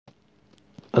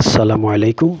আসসালামু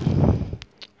আলাইকুম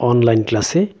অনলাইন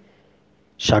ক্লাসে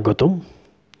স্বাগতম।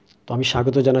 তো আমি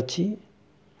স্বাগত জানাচ্ছি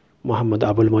মোহাম্মদ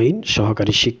আবুল মঈন,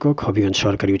 সহকারী শিক্ষক, হবিগঞ্জ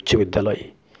সরকারি উচ্চ বিদ্যালয়।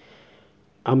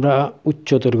 আমরা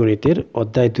উচ্চতর গণিতের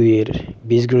অধ্যায় 2 এর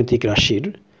বীজগণিতিক রাশির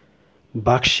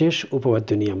ভাগশেষ উপপাদ্য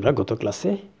নিয়ে আমরা গত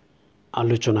ক্লাসে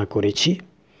আলোচনা করেছি।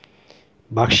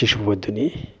 ভাগশেষ উপপাদ্য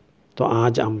নিয়ে তো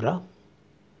আজ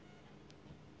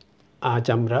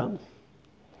আমরা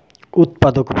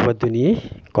উৎপাদক উপপাদ্য নিয়ে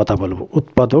কথা বলবো।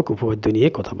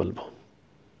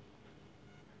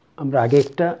 আমরা আগে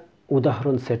একটা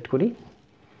উদাহরণ সেট করি,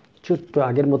 ছোট্ট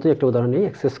আগের মতো একটা উদাহরণ নিই।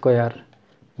 x² -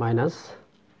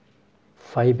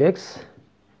 5x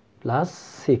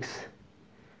 + 6,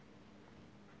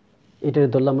 এটা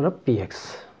ধরলাম আমরা px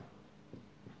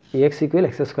 = x² -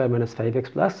 5x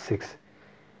 + 6।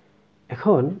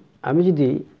 এখন আমি যদি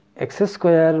x² -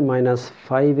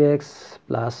 5x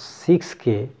 + 6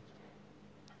 কে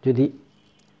যদি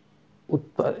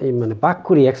ভাগ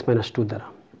করি x - 2 দ্বারা,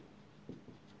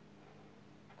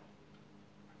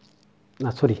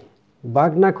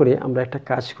 ভাগ না করে আমরা একটা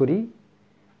কাজ করি,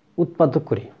 উৎপাদক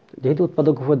করি। যেহেতু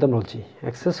উৎপাদক উপপাদ্য আমরা বলছি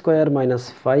x²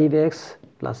 - 5x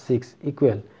 + 6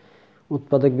 ইকুয়াল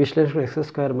উৎপাদক বিশ্লেষণ x² -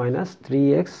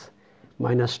 3x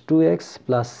 - 2x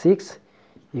 + 6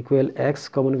 equal x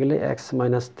common গেলে x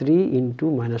 - 3 ইন্টু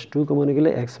 -2 কমন গেলে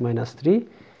x - 3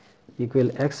 equal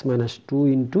x - 2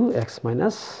 into x -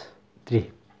 3।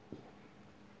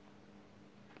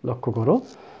 লক্ষ্য করো,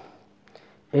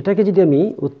 এটাকে যদি আমি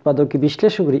উৎপাদকে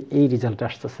বিশ্লেষণ করি, এই রেজাল্ট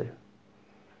আসতেছে।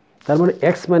 তার মানে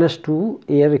x - 2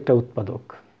 এর একটা উৎপাদক।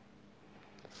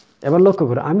 এবার লক্ষ্য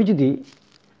করো, আমি যদি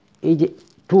এই যে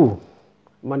 2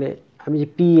 মানে আমি যে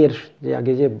p এর যে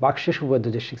আগে যে ভাগশেষ উপপাদ্য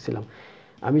যে শিখছিলাম,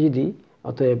 আমি যদি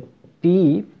অতএব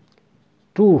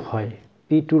p2 হয়,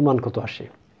 p2 মান কত আসে?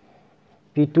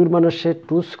 p2 মান আসে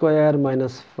 2² -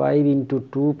 5 ×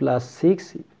 2 + 6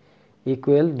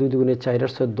 ইকুয়াল 2 × 2 = 4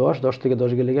 = 10, 10 থেকে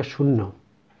 10 গেলে 0।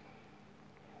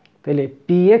 তাহলে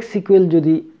px ইকুয়াল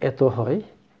যদি এত হয়,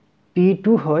 p2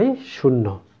 হয়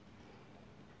 0।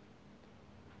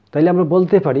 তাইলে আমরা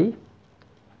বলতে পারি,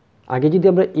 আগে যদি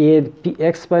আমরা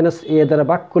x - a দ্বারা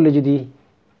ভাগ করলে যদি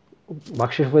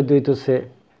ভাগশেষ উপপাদ্য হইতেছে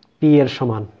p এর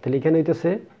সমান, তাহলে এখানে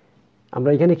হইতেছে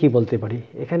আমরা এখানে কি বলতে পারি?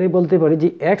 এখানে বলতে পারি যে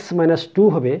x - 2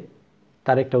 হবে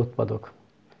তার একটা উৎপাদক।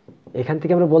 এখান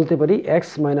থেকে আমরা বলতে পারি x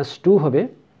 - 2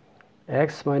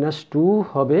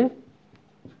 হবে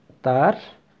তার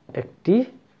একটি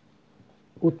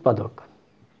উৎপাদক।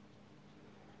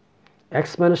 x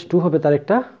 - 2 হবে তার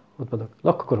একটা উৎপাদক।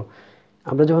 লক্ষ্য করো,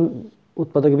 আমরা যখন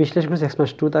উৎপাদকে বিশ্লেষণ করছি x -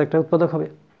 2 তার একটা উৎপাদক হবে।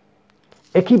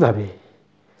 একইভাবে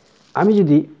আমি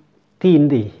যদি 3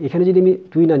 দিই, এখানে যদি আমি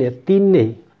 2 না নিয়ে 3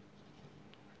 নেই,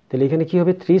 তাহলে এখানে কি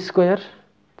হবে? 3²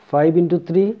 - 5 ×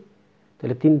 3,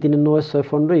 তাহলে 3 × 3 = 9, 6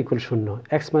 = 15 ইকুয়াল 0।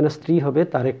 x - 3 হবে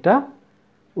তার একটা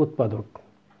উৎপাদক।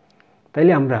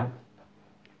 তাইলে আমরা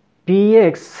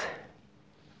px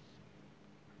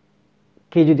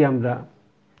কে যদি আমরা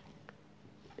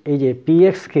এই যে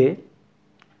px কে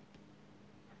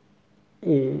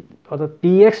অর্থাৎ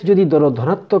px যদি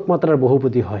ধনাত্মক মাত্রার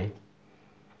বহুপদী হয়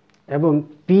এবং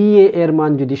pa এর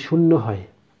মান যদি 0 হয়,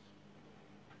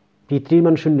 p3 এর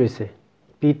মান 0 হয়েছে,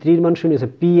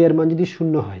 p এর মান যদি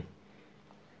 0 হয়,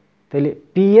 তাহলে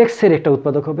px এর একটা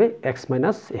উৎপাদক হবে x -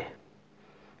 a।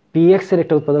 px এর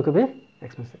একটা উৎপাদক হবে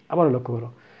x - a। আবার লক্ষ্য করো,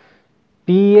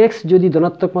 px যদি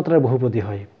ধনাত্মক মাত্রার বহুপদী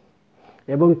হয়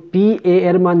এবং pa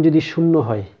এর মান যদি 0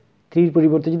 হয়, 3 এর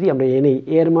পরিবর্তে যদি আমরা a নেই,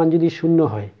 a এর মান যদি 0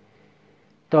 হয়,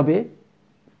 তবে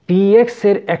px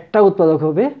এর একটা উৎপাদক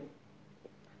হবে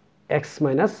x -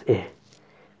 a।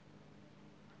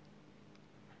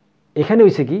 এখানে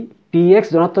হয়েছে কি, px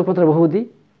ধনাত্মক মাত্রার বহুপদী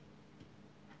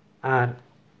আর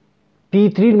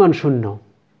p3 এর মান 0,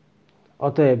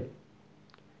 অতএব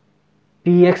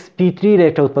p3 এর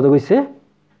একটা উৎপাদক হয়েছে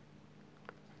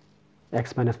x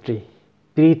 - 3।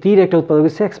 p3 এর একটা উৎপাদক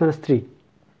হয়েছে x - 3।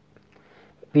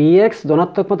 px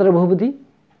ধনাত্মক মাত্রার বহুপদী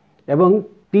এবং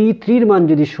p3 এর মান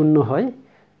যদি 0 হয়,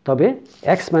 তবে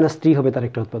x - 3 হবে তার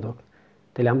একটা উৎপাদক।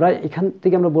 তাহলে আমরা এখান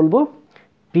থেকে আমরা বলবো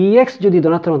px যদি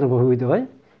ধনাত্মক মাত্রার বহুপদী হয়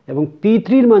এবং p3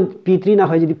 না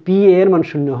হয়, যদি pa এর মান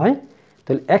 0 হয়,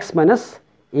 তাহলে x -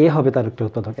 a হবে তার একটা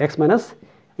উৎপাদক। x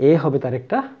 - a হবে তার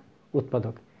একটা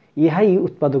উৎপাদক। ইহাই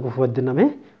উৎপাদক উপপাদ্যের নামে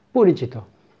পরিচিত।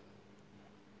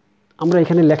 আমরা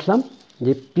এখানে লিখলাম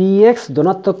যে px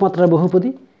ধনাত্মক মাত্রার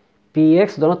বহুপদী,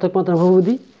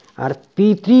 আর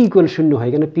p3 = 0 হয়।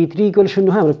 এখানে p3 = 0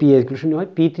 হয়, আমরা pa = 0 হয়,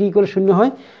 p3 = 0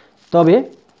 হয়, তবে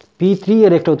p3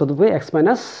 এর একটা উৎপাদক হবে x -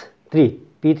 3।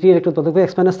 p3 এর একটা উৎপাদক হবে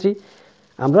x - 3।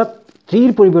 আমরা 3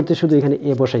 এর পরিবর্তে শুধু এখানে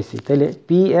a বসাইছি, তাহলে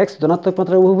px ধনাত্মক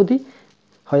মাত্রার বহুপদী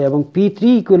হয় এবং p3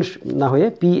 ইকুয়াল না হয়ে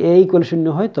pa ইকুয়াল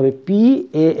 0 হয়, তবে pa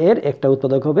এর একটা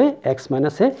উৎপাদক হবে x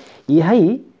মাইনাস a। ইহাই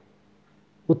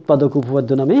উৎপাদক উপপাদ্য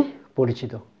নামে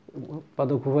পরিচিত।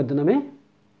 উৎপাদক উপপাদ্য নামে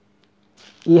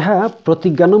ইহা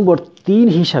প্রতিজ্ঞা নম্বর 3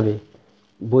 হিসাবে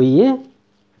বইয়ে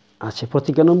আছে।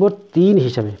 প্রতিজ্ঞা নম্বর 3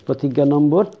 হিসাবে, প্রতিজ্ঞা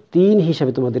নম্বর 3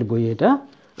 হিসাবে তোমাদের বইয়ে এটা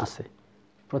আছে,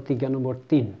 প্রতিজ্ঞা নম্বর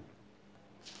 3।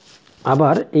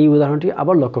 আবার এই উদাহরণটি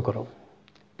আবার লক্ষ্য করো।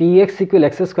 px equal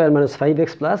x square minus 5x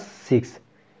plus 6।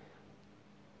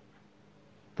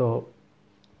 তো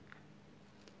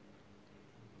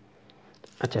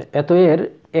আচ্ছা, এত এর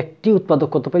একটি উৎপাদক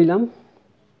কত পাইলাম?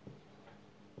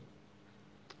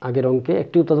 আগের অঙ্কে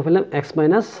একটি উৎপাদক পেলাম x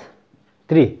মাইনাস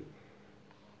 3।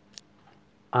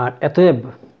 আর এতএব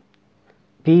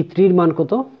p3 এর মান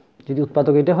কত? যদি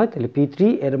উৎপাদক এটা হয় তাহলে p3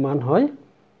 এর মান হয়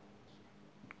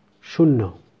 0।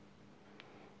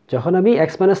 যখন আমি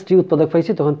x মাইনাস 3 উৎপাদক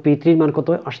পাইছি তখন p3 এর মান কত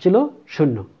আসছিল?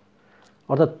 0।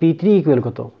 অর্থাৎ p3 ইকুয়াল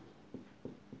কত?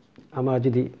 আমার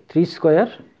যদি 3 স্কয়ার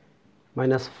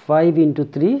মাইনাস 5 ইন্টু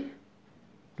 3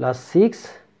 প্লাস 6,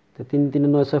 3 3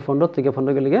 9 6 15 থেকে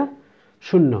 15 গেলে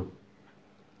 0।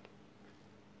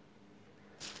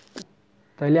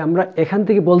 তাহলে আমরা এখান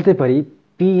থেকে বলতে পারি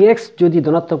px যদি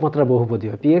ধনাত্মক মাত্রা বহুপদী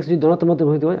হয়, px যদি ধনাত্মক মাত্রা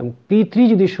বহুপদী হয় এবং p3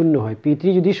 যদি 0 হয়, p3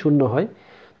 যদি 0 হয়,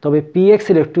 তবে px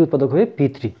এর একটি উৎপাদক হবে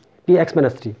px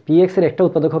মাইনাস 3, px এর একটা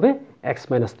উৎপাদক হবে x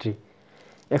মাইনাস 3।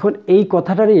 এখন এই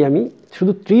কথাটারই আমি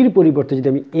শুধু 3 এর পরিবর্তে যদি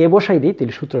আমি a বসাই দিই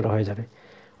তাহলে সূত্রটা হয়ে যাবে।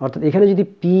 অর্থাৎ এখানে যদি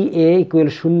pa ইকুয়াল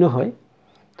 0 হয়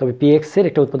তবে px এর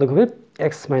একটা উৎপাদক হবে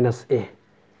x মাইনাস a।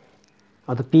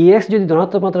 অর্থাৎ px যদি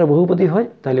ধনাত্মক মাত্রার বহুপদী হয়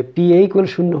তাহলে pa ইকুয়াল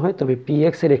 0 হয়, তবে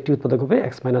px এর একটি উৎপাদক হবে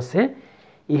x মাইনাস a।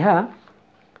 ইহা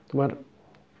তোমার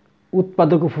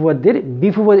উৎপাদক উপপাদ্যের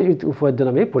বিপরীত উপপাদ্য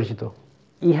নামে পরিচিত।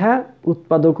 ইহা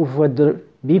উৎপাদক উপপাদ্যের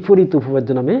বিপরীত উপপাদ্য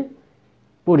নামে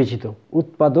পরিচিত।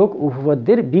 উৎপাদক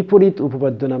উপপাদ্যের বিপরীত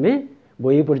উপপাদ্য নামে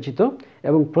বইয়ে পরিচিত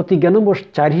এবং প্রতিজ্ঞা নম্বর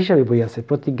 4 হিসাবে বই আছে।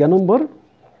 প্রতিজ্ঞা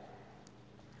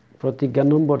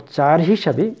নম্বর 4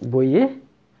 হিসাবে বইয়ে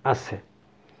আছে।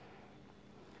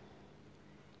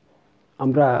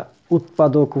 আমরা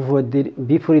উৎপাদক উপপাদ্যের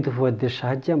বিপরীত উপপাদ্যের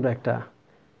সাহায্যে আমরা একটা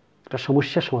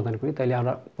সমস্যার সমাধান করি, তাহলে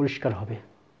আমরা পরিষ্কার হবে।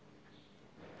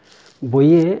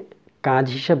 বইয়ে কাজ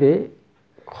হিসাবে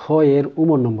খ এর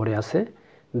উমর নম্বরে আছে,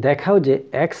 দেখাও যে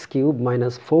x cube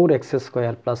minus 4x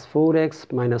square plus 4x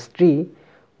minus 3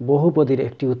 বহুপদীর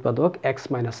একটি উৎপাদক x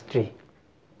মাইনাস 3।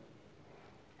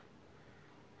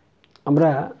 আমরা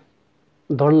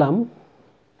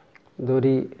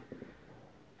ধরি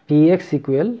px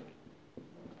equal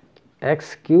x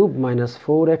cube minus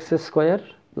 4x square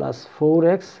plus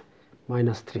 4x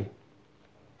minus 3।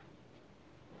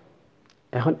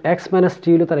 এখন x মাইনাস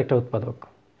 3 হলো তার একটা উৎপাদক।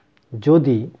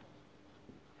 যদি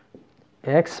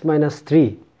x মাইনাস 3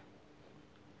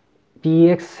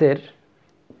 px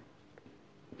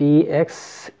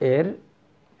এর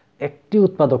একটি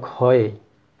উৎপাদক হয়,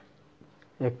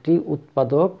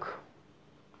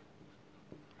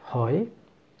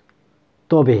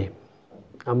 তবে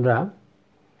আমরা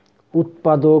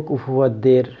উৎপাদক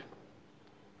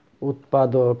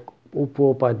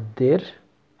উপপাদ্যের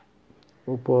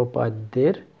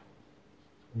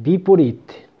বিপরীত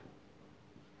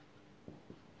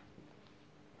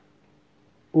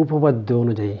উপপাদ্য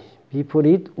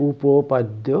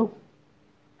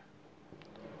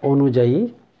অনুযায়ী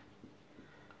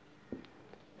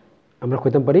আমরা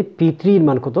কইতে পারি p3 এর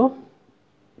মান কত?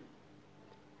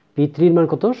 p3 এর মান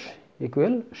কত?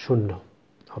 ইকুয়াল 0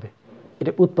 হবে।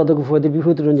 এটা উৎপাদক উপপাদ্যের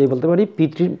বিপরীত অনুযায়ী বলতে পারি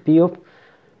p3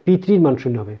 এর মান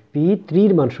 0 হবে। p3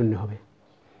 এর মান 0 হবে,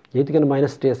 যেহেতু কেন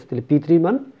মাইনাস 3 আছে তাহলে p3 এর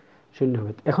মান 0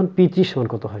 হবে। এখন p3 সমান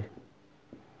কত হয়?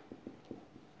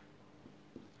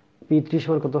 p3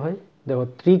 সমান কত হয়? দেখো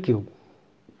 3 cube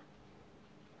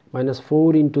minus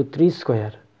 4 into 3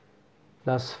 square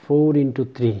plus 4 into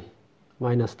 3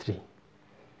 minus 3।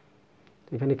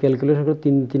 এখানে ক্যালকুলেশন করে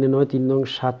 3 3 9 3 নং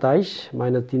 27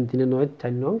 মাইনাস 3 3 9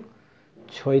 4 নং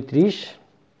 36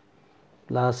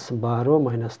 প্লাস 12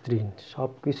 মাইনাস 3, সব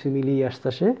কিছু মিলিয়ে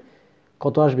আসতেছে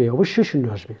কত আসবে? অবশ্যই 0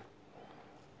 আসবে।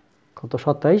 কত?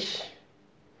 27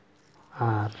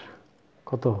 আর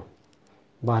কত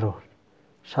 12,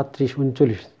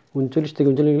 37 39 থেকে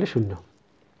 39 গেলে 0।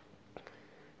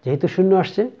 যেহেতু 0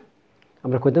 আসছে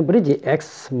আমরা কইতে পারি যে x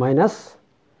মাইনাস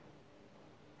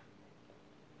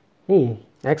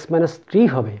 3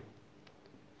 হবে।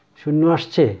 0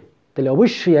 আসছে তাহলে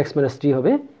অবশ্যই x মাইনাস 3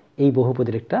 হবে এই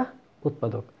বহুপদীর একটা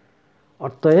উৎপাদক।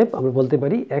 অতএব আমরা বলতে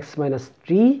পারি x মাইনাস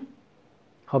 3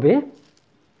 হবে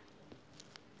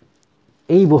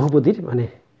এই বহুপদীর মানে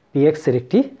px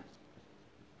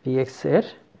এর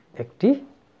একটি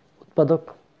উৎপাদক।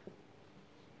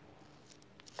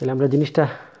 তাহলে আমরা জিনিসটা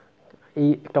এই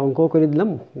একটা অঙ্কও করে দিলাম,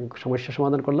 সমস্যা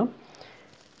সমাধান করলাম।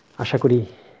 আশা করি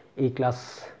এই ক্লাস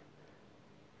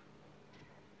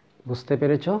বুঝতে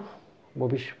পেরেছ।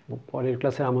 পরের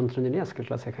ক্লাসের আমন্ত্রণ জানিয়ে আজকের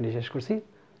ক্লাস এখানে শেষ করছি।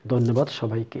 ধন্যবাদ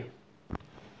সবাইকে।